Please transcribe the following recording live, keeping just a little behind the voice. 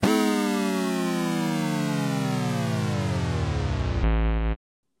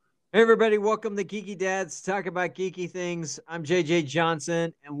Hey everybody, welcome to Geeky Dads Talk About Geeky Things. I'm JJ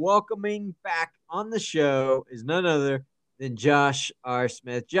Johnson, and welcoming back on the show is none other than Josh R.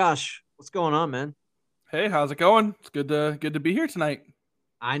 Smith. Josh, what's going on, man? Hey, how's it going? It's good to be here tonight.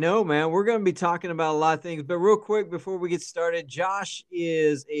 I know, man. We're going to be talking about a lot of things, but real quick before we get started, Josh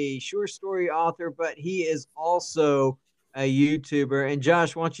is a short story author, but he is also a YouTuber. And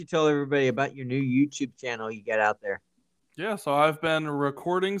Josh, why don't you tell everybody about your new YouTube channel you got out there? Yeah, so I've been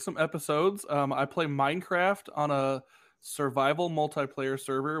recording some episodes. I play Minecraft on a survival multiplayer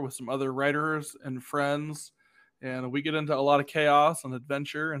server with some other writers and friends, and we get into a lot of chaos and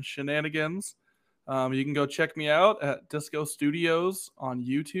adventure and shenanigans. You can go check me out at Disco Studios on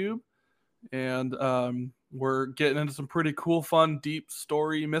YouTube, and we're getting into some pretty cool, fun, deep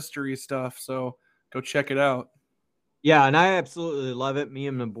story mystery stuff. So go check it out. Yeah, and I absolutely love it. Me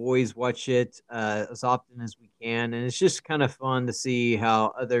and the boys watch it as often as we can, and it's just kind of fun to see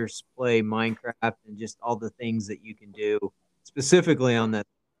how others play Minecraft and just all the things that you can do specifically on that.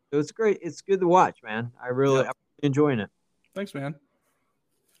 So it's great. It's good to watch, man. I'm Yep. really enjoying it. Thanks, man.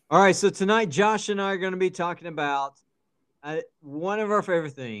 All right, so tonight Josh and I are going to be talking about one of our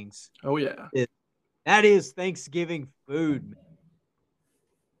favorite things. Oh yeah. Is, that is Thanksgiving food. Man.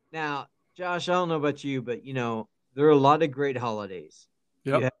 Now, Josh, I don't know about you, but there are a lot of great holidays.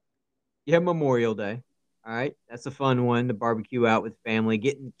 You Yep. You have Memorial Day. All right. That's a fun one to barbecue out with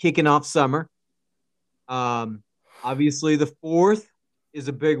family, kicking off summer. Um, Obviously the 4th is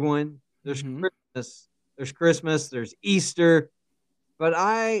a big one. There's Mm-hmm. Christmas, there's Easter, but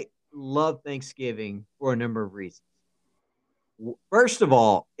I love Thanksgiving for a number of reasons. First of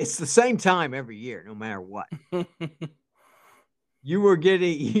all, it's the same time every year, no matter what. You are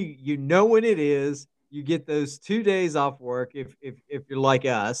getting you know when it is. You get those 2 days off work if you're like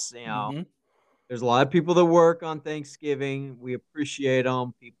us, Mm-hmm. There's a lot of people that work on Thanksgiving. We appreciate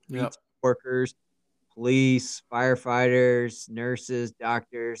them. People, Yep. retail workers, police, firefighters, nurses,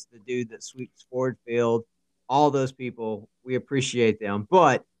 doctors, the dude that sweeps Ford Field, all those people. We appreciate them.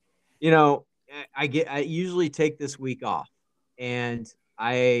 But you know, I usually take this week off, and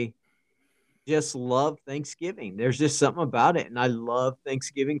I just love Thanksgiving. There's just something about it, and I love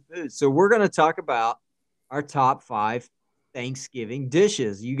Thanksgiving food. So we're going to talk about our top 5 Thanksgiving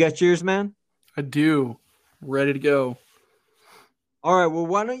dishes. You got yours, man? I do. Ready to go. All right. Well,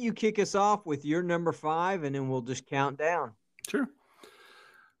 why don't you kick us off with your number 5, and then we'll just count down. Sure.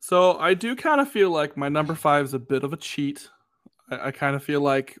 So I do kind of feel like my number five is a bit of a cheat. I kind of feel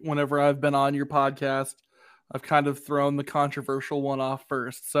like whenever I've been on your podcast, I've kind of thrown the controversial one off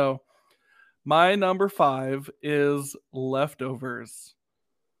first. So my number five is leftovers.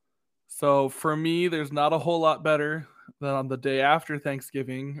 So for me, there's not a whole lot better than on the day after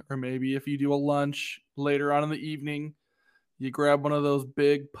Thanksgiving, or maybe if you do a lunch later on in the evening, you grab one of those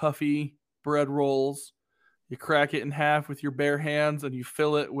big puffy bread rolls. You crack it in half with your bare hands and you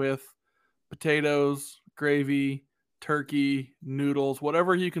fill it with potatoes, gravy, turkey, noodles,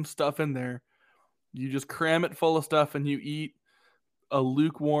 whatever you can stuff in there. You just cram it full of stuff and you eat a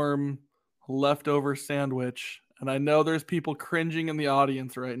lukewarm leftover sandwich. And I know there's people cringing in the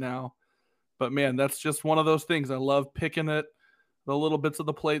audience right now, but man, that's just one of those things. I love picking it, the little bits of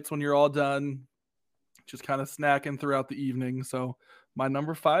the plates when you're all done, just kind of snacking throughout the evening. So my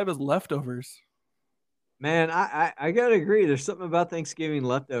number five is leftovers. Man, I gotta agree. There's something about Thanksgiving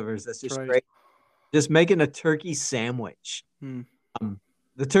leftovers that's That's just right. great. Just making a turkey sandwich. Hmm. Um,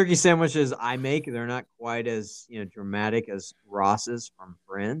 the turkey sandwiches I make, they're not quite as dramatic as Ross's from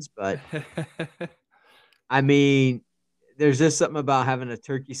Friends, but I mean, there's just something about having a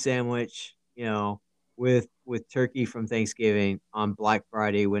turkey sandwich, with turkey from Thanksgiving on Black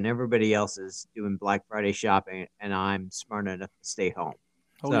Friday when everybody else is doing Black Friday shopping and I'm smart enough to stay home.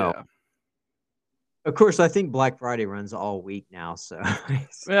 Oh So, yeah. of course, I think Black Friday runs all week now. So,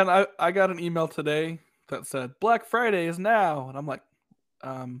 Man, I got an email today that said Black Friday is now. And I'm like,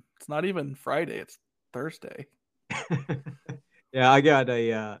 it's not even Friday, it's Thursday. yeah, I got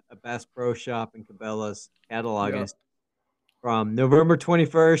a Bass Pro Shop in Cabela's catalog, and Yep. it's from November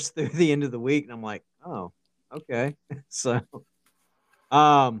 21st through the end of the week, and I'm like, oh, okay. So,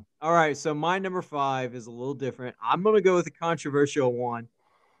 all right. So my number 5 is a little different. I'm gonna go with a controversial one.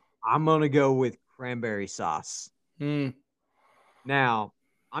 I'm gonna go with cranberry sauce. Mm. Now,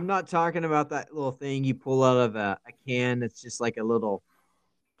 I'm not talking about that little thing you pull out of a can. It's just like a little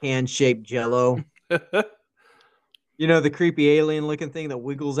can shaped Jello. The creepy alien looking thing that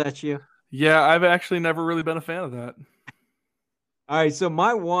wiggles at you. Yeah, I've actually never really been a fan of that. All right, so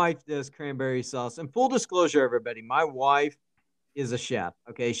my wife does cranberry sauce. And full disclosure, everybody, my wife is a chef.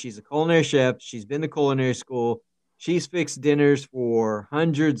 Okay, she's a culinary chef. She's been to culinary school. she's fixed dinners for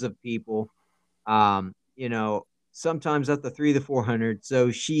hundreds of people. Sometimes up to 300 to 400. So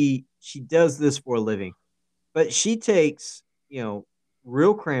she does this for a living. But she takes,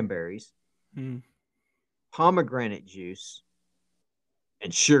 real cranberries, Mm. pomegranate juice,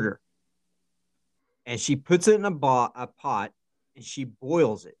 and sugar, and she puts it in a pot, and she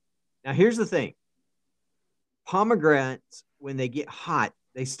boils it. Now, here's the thing: pomegranates, when they get hot,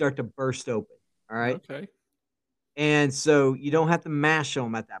 they start to burst open. All right, Okay. and so you don't have to mash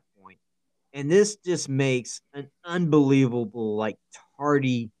them at that point. And this just makes an unbelievable, like,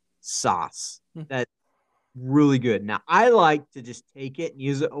 tarty sauce Hmm. that's really good. Now, I like to just take it and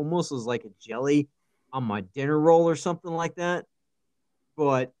use it almost as like a jelly on my dinner roll or something like that.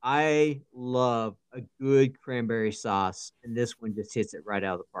 But I love a good cranberry sauce, and this one just hits it right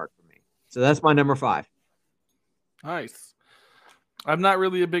out of the park for me. So that's my number 5. Nice. I'm not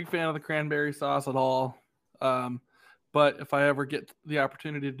really a big fan of the cranberry sauce at all. Um, but if I ever get the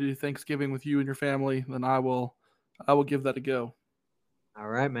opportunity to do Thanksgiving with you and your family, then I will give that a go. All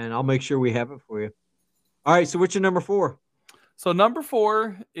right, man. I'll make sure we have it for you. All right. So what's your number 4? So number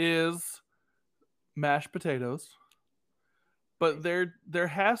 4 is mashed potatoes, but there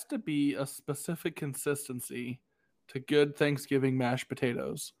has to be a specific consistency to good Thanksgiving mashed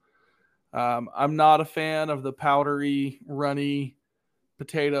potatoes. I'm not a fan of the powdery, runny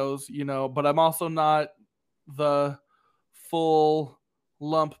potatoes, but I'm also not the full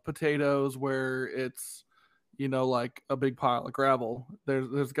lump potatoes where it's, like a big pile of gravel.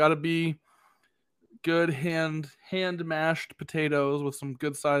 There's got to be good hand mashed potatoes with some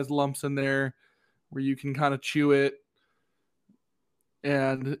good sized lumps in there where you can kind of chew it,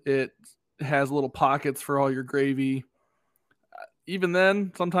 and it has little pockets for all your gravy. Even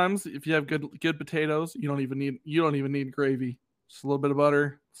then, sometimes if you have good potatoes, you don't even need gravy. Just a little bit of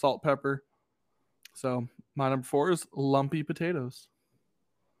butter, salt, pepper. So my number 4 is lumpy potatoes.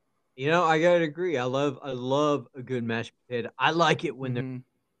 I gotta agree. I love a good mashed potato. I like it when there's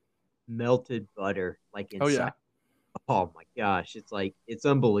Mm-hmm. melted butter like Oh inside. yeah, Oh my gosh, it's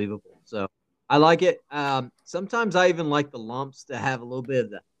unbelievable. So I like it. Sometimes I even like the lumps to have a little bit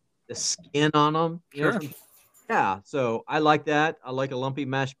of the skin on them. sure. Yeah. So I like that. I like a lumpy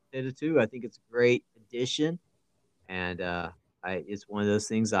mashed potato too. I think it's a great addition, and it's one of those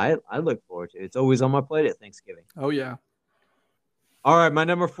things I look forward to. It's always on my plate at Thanksgiving. Oh yeah. All right, my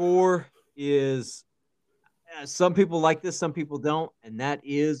number 4 is, some people like this, some people don't, and that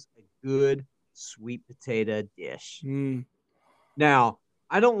is a good sweet potato dish. Mm, Now,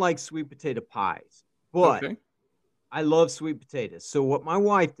 I don't like sweet potato pies, but okay. I love sweet potatoes. So what my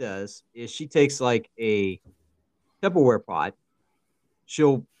wife does is she takes like a Tupperware pot.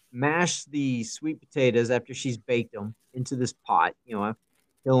 She'll mash the sweet potatoes after she's baked them into this pot, kill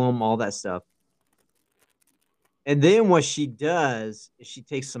them, all that stuff. And then what she does is she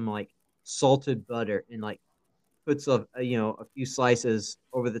takes some like salted butter and like puts a few slices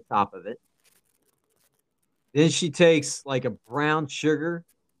over the top of it. Then she takes like a brown sugar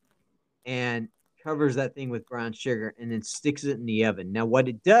and covers that thing with brown sugar and then sticks it in the oven. Now, what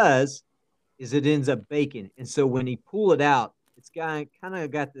it does is it ends up baking. And so when you pull it out, it's got kind of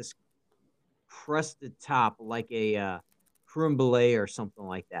got this crusted top like a creme brulee or something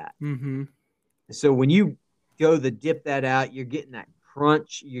like that. Mm-hmm. And so when you go to dip that out, you're getting that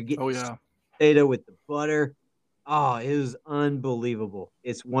crunch. You're getting Oh the yeah. potato with the butter. Oh, it was unbelievable.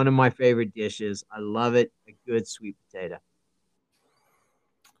 It's one of my favorite dishes. I love it. A good sweet potato.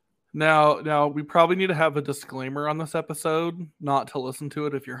 Now we probably need to have a disclaimer on this episode, not to listen to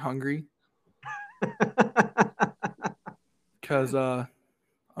it if you're hungry, because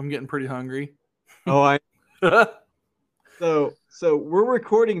I'm getting pretty hungry. Oh, so we're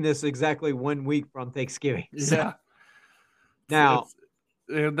recording this exactly 1 week from Thanksgiving. So Yeah. now,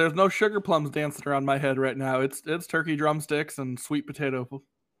 There's no sugar plums dancing around my head right now. It's turkey drumsticks and sweet potato.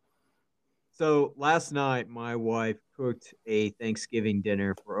 so last night my wife cooked a Thanksgiving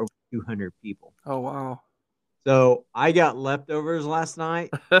dinner for over 200 people. Oh wow. So I got leftovers last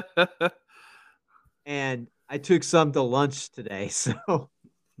night, and I took some to lunch today. So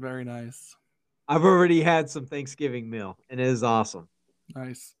Very nice. I've already had some Thanksgiving meal, and it is awesome.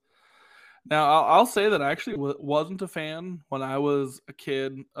 Nice. Now I'll say that I actually wasn't a fan when I was a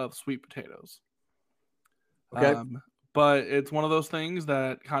kid of sweet potatoes. Okay. Um, but it's one of those things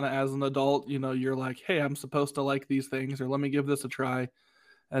that kind of as an adult, you're like, hey, I'm supposed to like these things, or let me give this a try.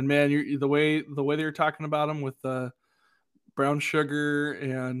 And man, the way they were talking about them with the brown sugar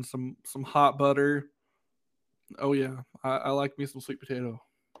and some hot butter. Oh yeah, I like me some sweet potato.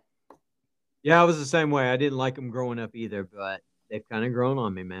 Yeah, I was the same way. I didn't like them growing up either, but they've kind of grown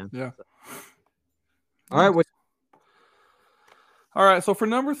on me, man. Yeah. So, all right, All right, so for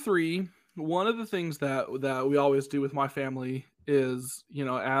number 3, one of the things that we always do with my family is,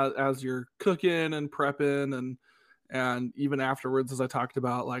 as you're cooking and prepping and even afterwards, as I talked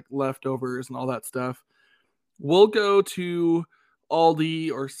about, like leftovers and all that stuff, we'll go to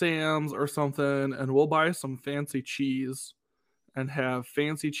Aldi or Sam's or something, and we'll buy some fancy cheese and have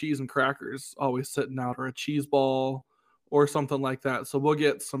fancy cheese and crackers always sitting out, or a cheese ball or something like that. So we'll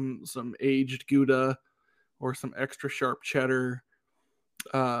get some aged Gouda or some extra sharp cheddar.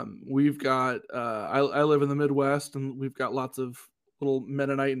 We've got I live in the Midwest, and we've got lots of little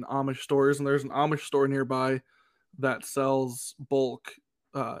Mennonite and Amish stores, and there's an Amish store nearby that sells bulk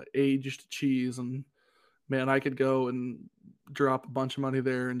aged cheese. And man, I could go and drop a bunch of money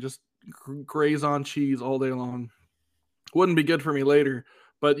there and just graze on cheese all day long. Wouldn't be good for me later,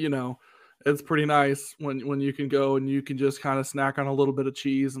 but it's pretty nice when you can go and you can just kind of snack on a little bit of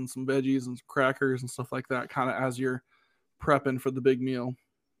cheese and some veggies and some crackers and stuff like that, kind of as you're prepping for the big meal.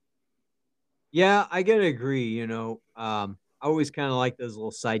 Yeah, I gotta agree. I always kind of like those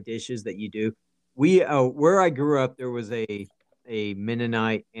little side dishes that you do. We where I grew up, there was a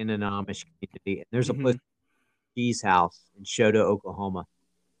Mennonite and an Amish community, and there's a place, Mm-hmm. Cheese House in Shoda, Oklahoma,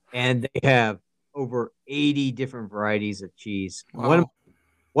 and they have over 80 different varieties of cheese. Wow.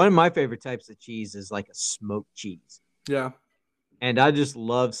 One of my favorite types of cheese is like a smoked cheese. Yeah. And I just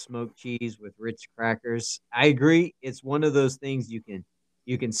love smoked cheese with rich crackers. I agree. It's one of those things you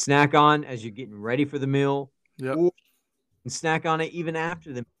can snack on as you're getting ready for the meal, or Yep. you can snack on it even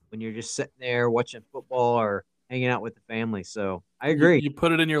after the when you're just sitting there watching football or hanging out with the family. So I You, agree. you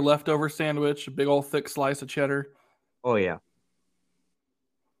put it in your leftover sandwich, a big old thick slice of cheddar. Oh yeah.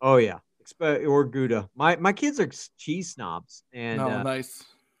 Oh yeah. Or Gouda. My kids are cheese snobs, and No, nice.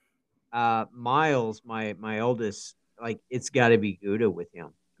 Miles, my oldest, like it's got to be Gouda with him.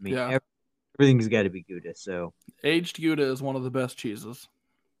 I mean, Yeah. everything's got to be Gouda. So, Aged Gouda is one of the best cheeses.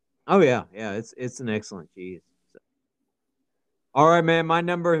 oh yeah, yeah, it's an excellent cheese. So, all right, man. My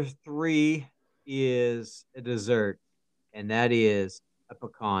number 3 is a dessert, and that is a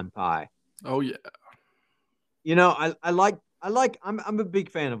pecan pie. Oh yeah. I'm a big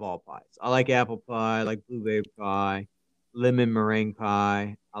fan of all pies. I like apple pie, I like blueberry pie, lemon meringue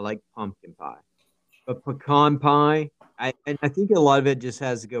pie. I like pumpkin pie. But pecan pie, I think a lot of it just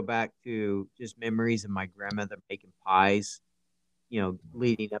has to go back to just memories of my grandmother making pies,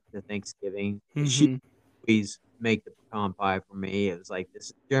 leading up to Thanksgiving. She Mm-hmm. always make the pecan pie for me. It was like, this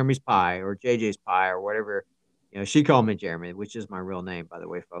is Jeremy's pie or JJ's pie or whatever. She called me Jeremy, which is my real name, by the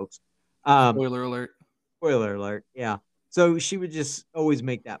way, folks. Um, Spoiler alert. Spoiler alert. Yeah. So she would just always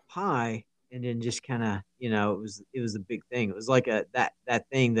make that pie, and then just kind of, it was a big thing. It was like that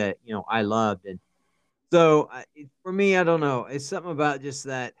thing that I loved. And so for me, I don't know. It's something about just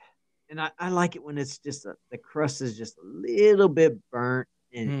that, and I like it when it's just the crust is just a little bit burnt,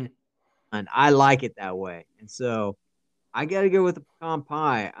 and Mm. and I like it that way. And so I got to go with the pecan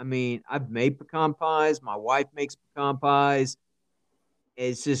pie. I mean, I've made pecan pies. My wife makes pecan pies.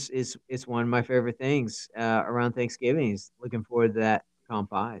 It's just it's one of my favorite things around Thanksgiving. Is looking forward to that pecan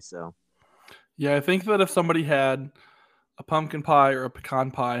pie. So Yeah, I think that if somebody had a pumpkin pie or a pecan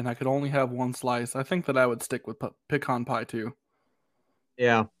pie and I could only have one slice, I think that I would stick with pecan pie too.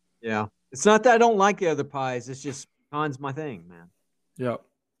 yeah, yeah. It's not that I don't like the other pies. It's just pecan's my thing, man. Yep.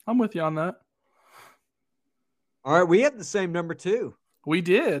 I'm with you on that. All right, we have the same number 2. We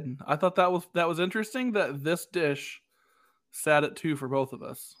did. I thought that was interesting that this dish sat at 2 for both of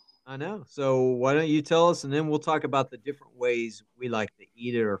us. I know. So why don't you tell us, and then we'll talk about the different ways we like to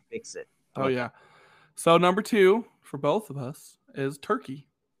eat it or fix it. How Oh about yeah. So number 2 for both of us is turkey.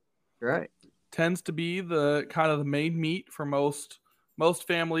 that? Right. Tends to be the kind of the main meat for most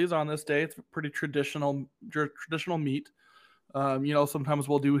families on this day. It's pretty traditional meat. Sometimes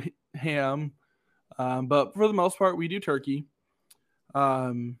we'll do ham, but for the most part, we do turkey.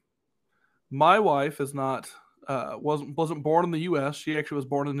 Um, my wife is not wasn't born in the U.S. She actually was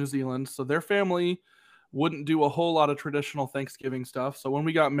born in New Zealand, so their family wouldn't do a whole lot of traditional Thanksgiving stuff. So when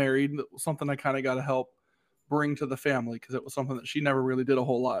we got married, it was something I kind of got to help bring to the family because it was something that she never really did a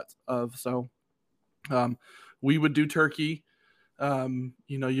whole lot of. So um, we would do turkey. You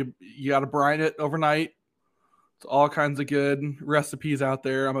got to brine it overnight. It's all kinds of good recipes out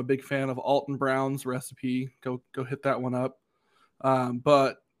there. I'm a big fan of Alton Brown's recipe. Go hit that one up.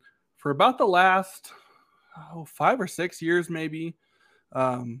 But for about the last 5 or 6 years, maybe,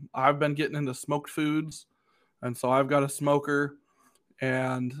 I've been getting into smoked foods, and so I've got a smoker.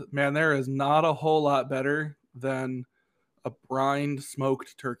 And man, there is not a whole lot better than a brined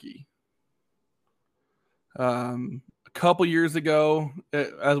smoked turkey. A couple years ago,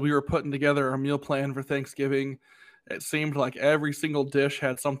 as we were putting together our meal plan for Thanksgiving, it seemed like every single dish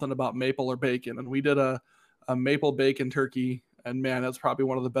had something about maple or bacon. And we did a maple bacon turkey, and man, that's probably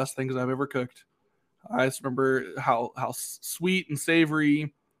one of the best things I've ever cooked. I just remember how sweet and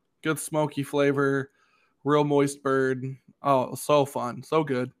savory, good smoky flavor, real moist bird. Oh, it was so fun, so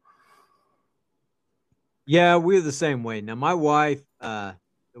good. Yeah, we're the same way. Now, my wife, the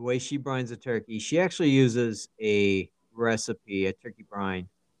way she brines a turkey, she actually uses a turkey brine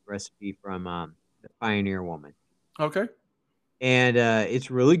recipe from the Pioneer Woman, Okay. and it's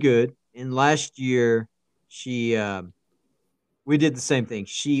really good. And last year, she we did the same thing.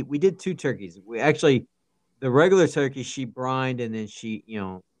 We did two turkeys. We actually the regular turkey she brined and then she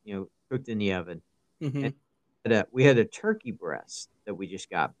cooked in the oven. Mm-hmm. And we had a turkey breast that we just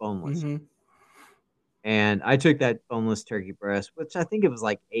got boneless. Mm-hmm. And I took that boneless turkey breast, which I think it was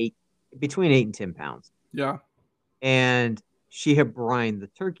like between 8 and 10 pounds. Yeah. And she had brined the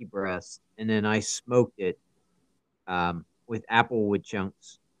turkey breast, and then I smoked it with applewood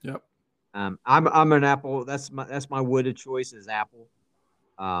chunks. Yep. I'm an apple. That's my wood of choice is apple.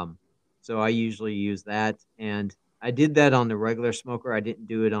 Um, so I usually use that, and I did that on the regular smoker. I didn't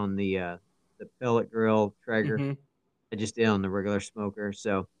do it on the pellet grill Traeger. Mm-hmm. I just did it on the regular smoker.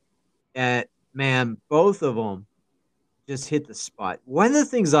 So, man, both of them just hit the spot. One of the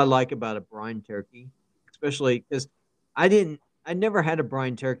things I like about a brine turkey, especially because I never had a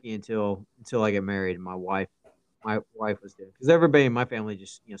brine turkey until I got married. And my wife was there because everybody in my family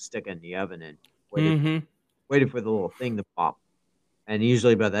just stuck it in the oven and waited Mm-hmm. waited for the little thing to pop. And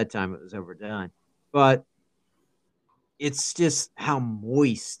usually by that time it was overdone. But it's just how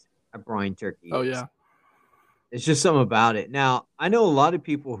moist a brine turkey Oh is. yeah. It's just something about it. Now I know a lot of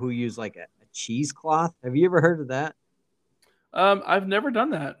people who use like a cheesecloth. Have you ever heard of that? I've never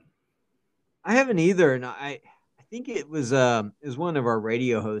done that. I haven't either, and I think it was one of our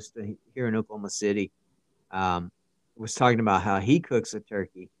radio hosts here in Oklahoma City, um, was talking about how he cooks a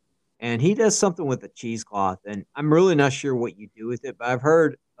turkey, and he does something with a cheesecloth, and I'm really not sure what you do with it, but I've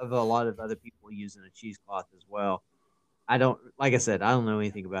heard of a lot of other people using a cheesecloth as well. I don't, like I said, I don't know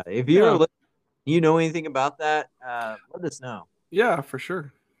anything about it. If Yeah. you know anything about that, let us know. Yeah, for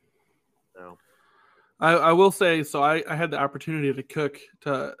sure. So I will say, so I had the opportunity to cook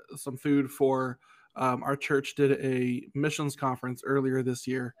some food for our church did a missions conference earlier this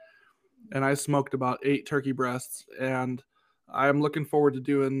year, and I smoked about 8 turkey breasts, and I'm looking forward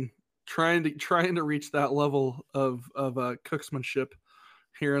to trying to reach that level of cooksmanship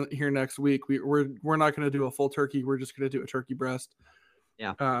here next week. We're not going to do a full turkey. We're just going to do a turkey breast.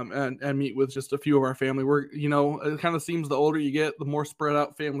 yeah, And meet with just a few of our family. It kind of seems the older you get, the more spread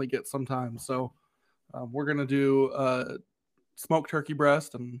out family gets sometimes. So we're gonna do smoked turkey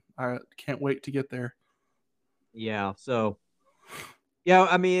breast, and I can't wait to get there. yeah. So yeah,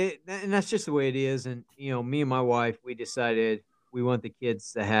 I mean, and that's just the way it is. And me and my wife, we decided we want the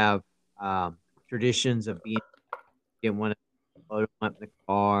kids to have traditions of being. Didn't want to load them up in the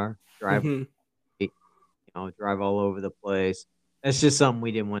car, Mm-hmm. drive all over the place. That's just something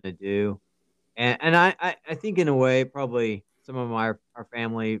we didn't want to do. And I think in a way, probably some of our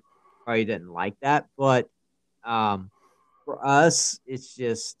family probably didn't like that, but um, for us, it's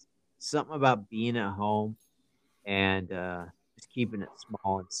just something about being at home and just keeping it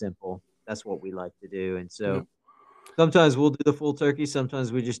small and simple. That's what we like to do. And Yep. so sometimes we'll do the full turkey.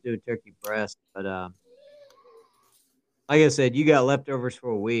 Sometimes we just do a turkey breast. But like I said, you got leftovers for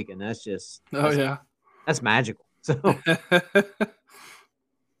a week, and Oh yeah. that's magical. So,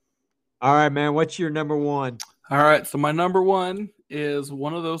 all right, man. What's your number one? All right. So my number one is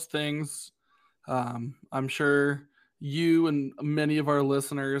one of those things. I'm sure you and many of our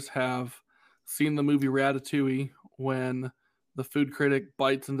listeners have seen the movie Ratatouille. When the food critic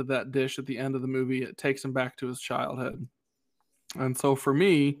bites into that dish at the end of the movie, it takes him back to his childhood. And so for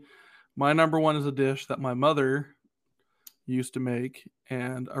me, my number one is a dish that my mother used to make,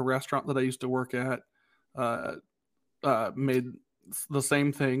 and a restaurant that I used to work at uh, made the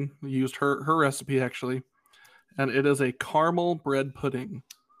same thing. Used her recipe actually, and it is a caramel bread pudding.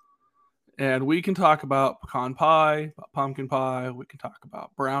 And we can talk about pecan pie, pumpkin pie. We can talk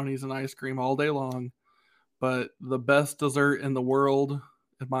about brownies and ice cream all day long. But the best dessert in the world,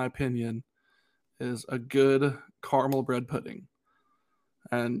 in my opinion, is a good caramel bread pudding.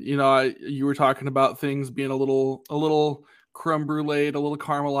 And you were talking about things being a little creme brulee, a little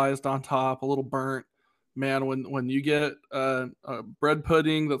caramelized on top, a little burnt. Man, when you get a bread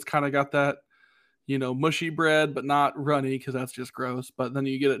pudding that's kind of got that mushy bread, but not runny because that's just gross. But then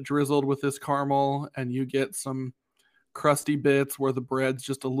you get it drizzled with this caramel, and you get some crusty bits where the bread's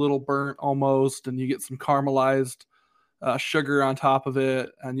just a little burnt almost, and you get some caramelized sugar on top of it,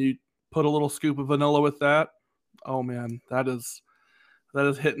 and you put a little scoop of vanilla with that. Oh man, that is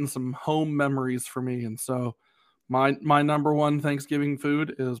hitting some home memories for me. And so my number one Thanksgiving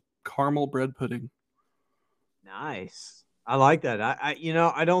food is caramel bread pudding. Nice. I like that.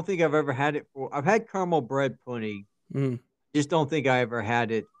 I don't think I've ever had it for. I've had caramel bread pudding. Mm. Just don't think I ever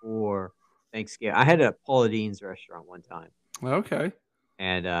had it for Thanksgiving. I had it at Paula Dean's restaurant one time, Okay.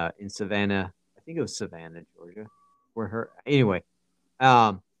 and in Savannah, I think it was Savannah, Georgia, where her anyway.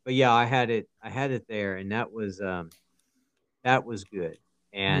 But yeah, I had it. I had it there, and that was good.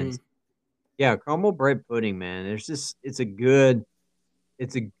 And Mm. yeah, caramel bread pudding, man. There's just it's a good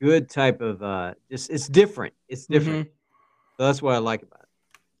type of just it's different. It's different. Mm-hmm. So that's what I like about it.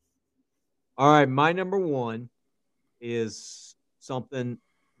 All right, my number one is something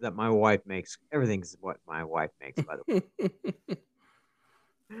that my wife makes. Everything's what my wife makes, by the way.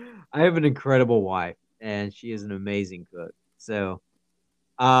 I have an incredible wife, and she is an amazing cook. So,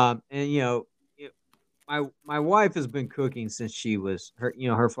 and my wife has been cooking since she was her.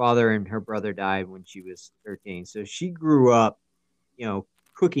 Her father and her brother died when she was 13. So she grew up,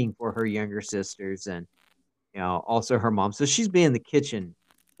 cooking for her younger sisters and also her mom. So she's been in the kitchen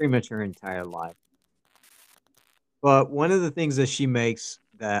pretty much her entire life. But one of the things that she makes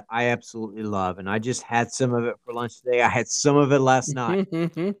that I absolutely love, and I just had some of it for lunch today. I had some of it last night.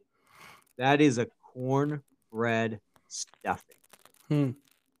 That is a cornbread stuffing. Hmm.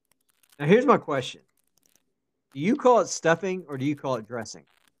 Now, here's my question: do you call it stuffing or do you call it dressing?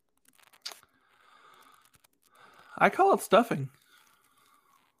 I call it stuffing.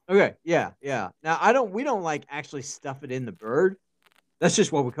 Okay, yeah, yeah. Now, we don't like actually stuff it in the bird. That's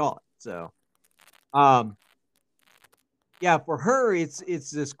just what we call it. So, um, yeah, for her, it's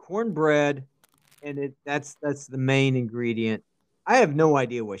this cornbread, and that's the main ingredient. I have no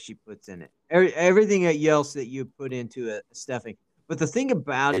idea what she puts in it. Everything else that you put into a stuffing. But the thing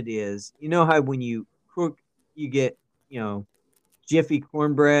about it is, you know how when you cook, you get Jiffy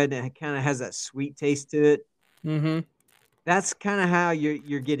cornbread, and it kind of has that sweet taste to it. Mm-hmm. That's kind of how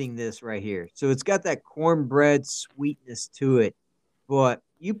you're getting this right here. So it's got that cornbread sweetness to it, but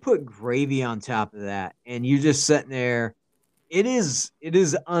you put gravy on top of that, and you're just sitting there. It is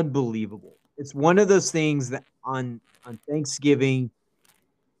unbelievable. It's one of those things that on Thanksgiving,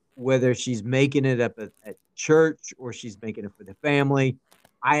 whether she's making it up at church or she's making it for the family,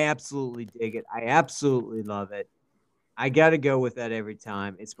 I absolutely dig it. I absolutely love it. I got to go with that every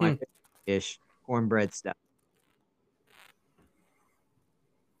time. It's my Hmm. favorite dish, cornbread stuff.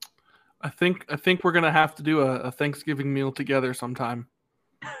 I think we're gonna have to do a Thanksgiving meal together sometime.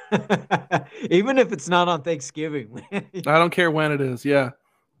 Even if it's not on Thanksgiving. I don't care when it is. Yeah.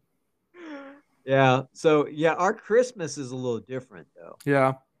 Yeah. So yeah, our Christmas is a little different though.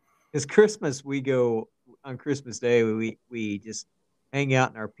 Yeah. Because Christmas, we go on Christmas Day. We just hang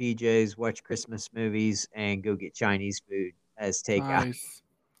out in our PJs, watch Christmas movies, and go get Chinese food as takeout. Nice.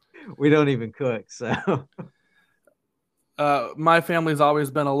 We don't even cook. So My family's always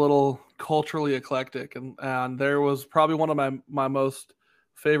been a little culturally eclectic, and there was probably one of my most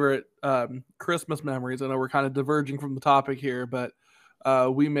favorite Christmas memories. I know we're kind of diverging from the topic here, but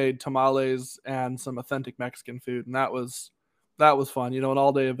we made tamales and some authentic Mexican food, and that was fun. An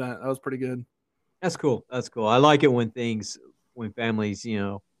all day event. That was pretty good. that's cool. That's cool. I like it when families,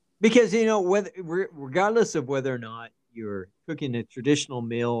 because whether regardless of whether or not you're cooking a traditional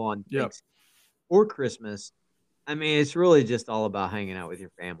meal on Yep. Thanksgiving or Christmas, I mean, it's really just all about hanging out with your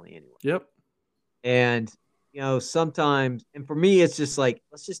family anyway. Yep. And sometimes, and for me, it's just like,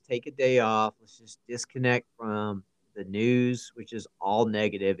 let's just take a day off. Let's just disconnect from the news, which is all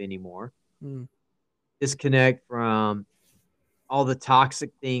negative anymore. Mm. Disconnect from all the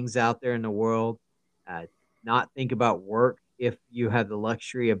toxic things out there in the world. Uh, Not think about work if you have the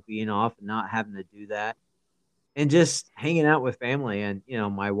luxury of being off and not having to do that. And just hanging out with family. And,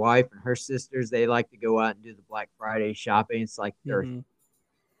 my wife and her sisters, they like to go out and do the Black Friday shopping. It's like Mm-hmm.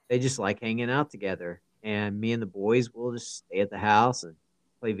 they just like hanging out together. And me and the boys will just stay at the house and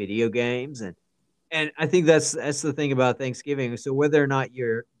play video games. And I think that's the thing about Thanksgiving. So whether or not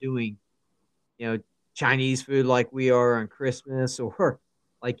you're doing, you know, Chinese food like we are on Christmas, or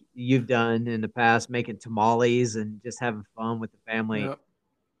like you've done in the past, making tamales and just having fun with the family, Yep.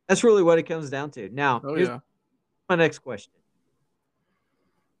 that's really what it comes down to. Now, Oh here's yeah. my next question: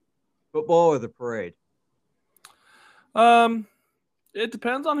 football or the parade? Um, it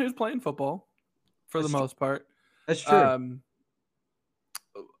depends on who's playing football, for the That's true. most part. That's true. Um,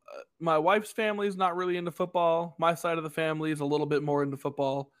 my wife's family is not really into football. My side of the family is a little bit more into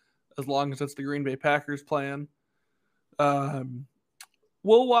football, as long as it's the Green Bay Packers playing. Um,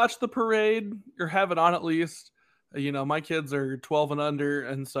 we'll watch the parade or have it on at least. My kids are 12 and under,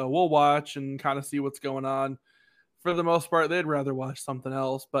 and so we'll watch and kind of see what's going on. for the most part, they'd rather watch something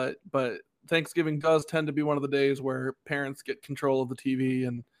else. But Thanksgiving does tend to be one of the days where parents get control of the TV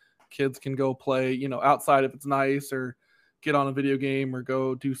and kids can go play, outside if it's nice, or get on a video game or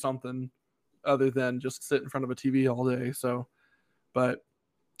go do something other than just sit in front of a TV all day. So, but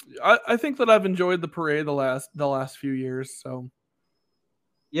I think that I've enjoyed the parade the last few years. So,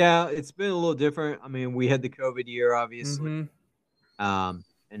 Yeah, it's been a little different. I mean, we had the COVID year, obviously, mm-hmm.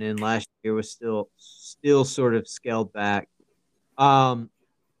 and then last year was still sort of scaled back. Um,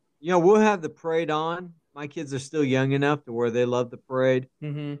 we'll have the parade on. My kids are still young enough to where they love the parade.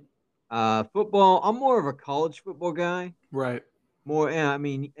 Mm-hmm. Football, I'm more of a college football guy. Right. More, I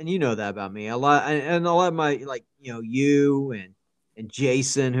mean, and you know that about me. And a lot of my you and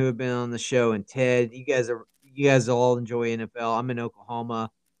Jason who have been on the show, and Ted. You guys all enjoy NFL. I'm in Oklahoma,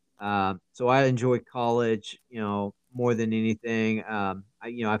 so I enjoy college. More than anything.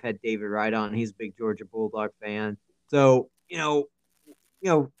 I've had David Wright on. He's a big Georgia Bulldog fan. So for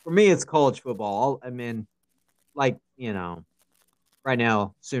me, it's college football. I mean, right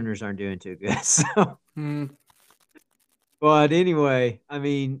now Sooners aren't doing too good. So. Mm. But anyway, I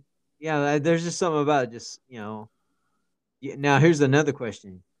mean, yeah, there's just something about it. Just Now here's another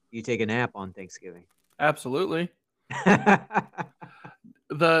question: do you take a nap on Thanksgiving? Absolutely.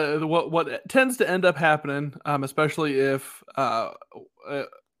 What tends to end up happening, especially if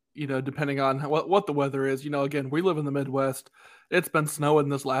depending on what the weather is. Again, we live in the Midwest. It's been snowing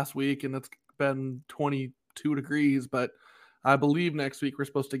this last week, and it's been 22 degrees. But I believe next week we're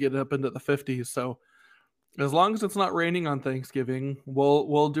supposed to get up into the 50s. So as long as it's not raining on Thanksgiving,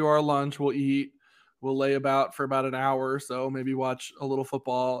 we'll do our lunch, we'll eat, we'll lay about for about an hour or so, maybe watch a little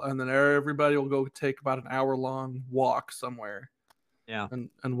football, and then everybody will go take about an hour-long walk somewhere. Yeah. And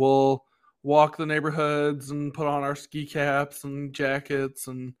we'll walk the neighborhoods and put on our ski caps and jackets,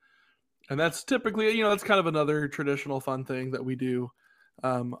 and that's typically, that's kind of another traditional fun thing that we do.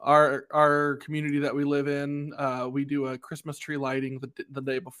 Our community that we live in, we do a Christmas tree lighting the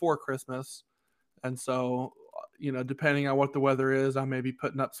day before Christmas. And so, depending on what the weather is, I may be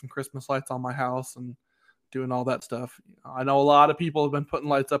putting up some Christmas lights on my house and doing all that stuff. I know a lot of people have been putting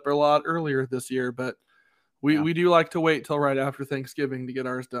lights up a lot earlier this year, but we do like to wait till right after Thanksgiving to get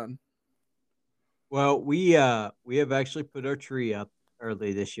ours done. Well, we have actually put our tree up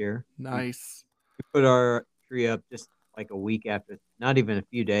early this year. Nice. We put our tree up just like a week after, not even a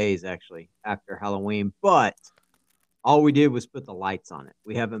few days actually after Halloween, but all we did was put the lights on it.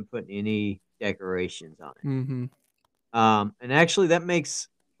 We haven't put any decorations on it. Mm-hmm. And actually that makes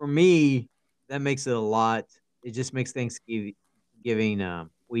it a lot. It just makes Thanksgiving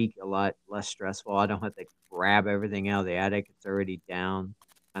week a lot less stressful. I don't have to grab everything out of the attic. It's already down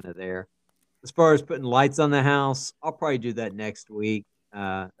kind of there. As far as putting lights on the house, I'll probably do that next week,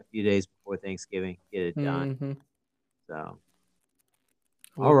 a few days before Thanksgiving, get it done. Mm-hmm. So,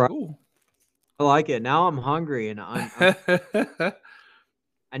 well, all right. Cool. I like it. Now I'm hungry and I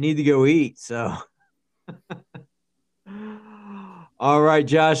need to go eat. So, all right,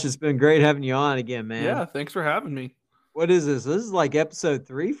 Josh, it's been great having you on again, man. Yeah, thanks for having me. What is this? This is like episode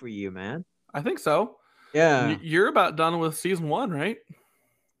 3 for you, man. I think so. Yeah. You're about done with season 1, right?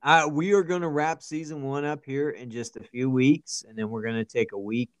 We are going to wrap season 1 up here in just a few weeks, and then we're going to take a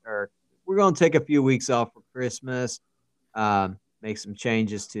few weeks off for Christmas. Make some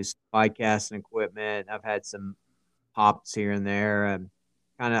changes to some podcasting equipment. I've had some pops here and there, and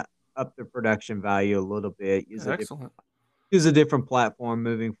kind of up the production value a little bit. Excellent. Use a different platform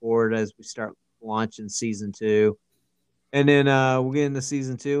moving forward as we start launching season 2, and then we'll get into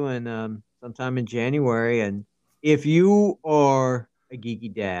season 2 and sometime in January. And if you are a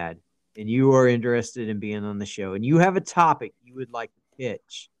geeky dad and you are interested in being on the show and you have a topic you would like to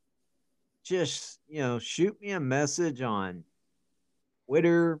pitch, just shoot me a message on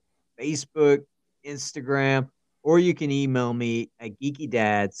Twitter, Facebook, Instagram, or you can email me at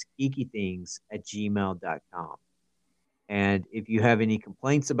geekydadsgeekythings@gmail.com. And if you have any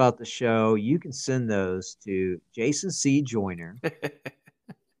complaints about the show, you can send those to Jason C. Joyner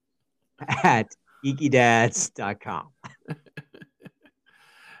at geekydads.com.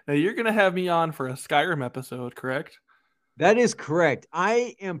 Now you're going to have me on for a Skyrim episode, correct? That is correct.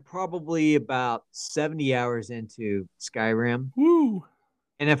 I am probably about 70 hours into Skyrim. Woo!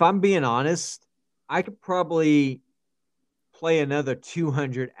 And if I'm being honest, I could probably play another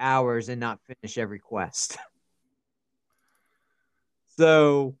 200 hours and not finish every quest.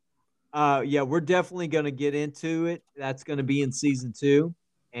 So, we're definitely going to get into it. That's going to be in season 2.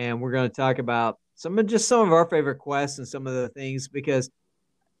 And we're going to talk about some of our favorite quests and some of the things, because,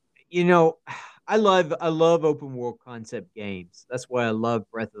 I love open world concept games. That's why I love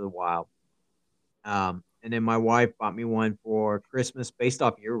Breath of the Wild. and then my wife bought me one for Christmas based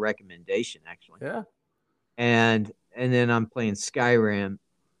off your recommendation, actually. Yeah. And then I'm playing Skyrim,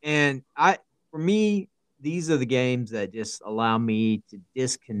 and for me, these are the games that just allow me to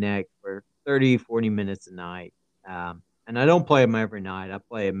disconnect for 30, 40 minutes a night. And I don't play them every night. I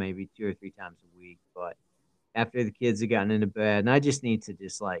play them maybe 2 or 3 times a week, but after the kids have gotten into bed, and I just need to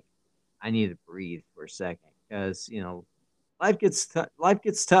I need to breathe for a second because life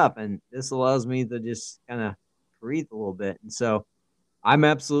gets tough, and this allows me to just kind of breathe a little bit. And so I'm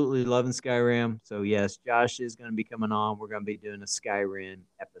absolutely loving Skyrim. So yes, Josh is going to be coming on. We're going to be doing a Skyrim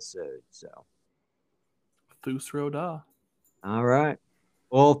episode. So Thus Roda. all right.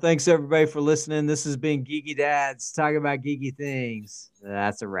 Well, thanks everybody for listening. This has been Geeky Dads talking about geeky things.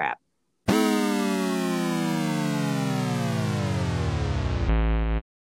 That's a wrap.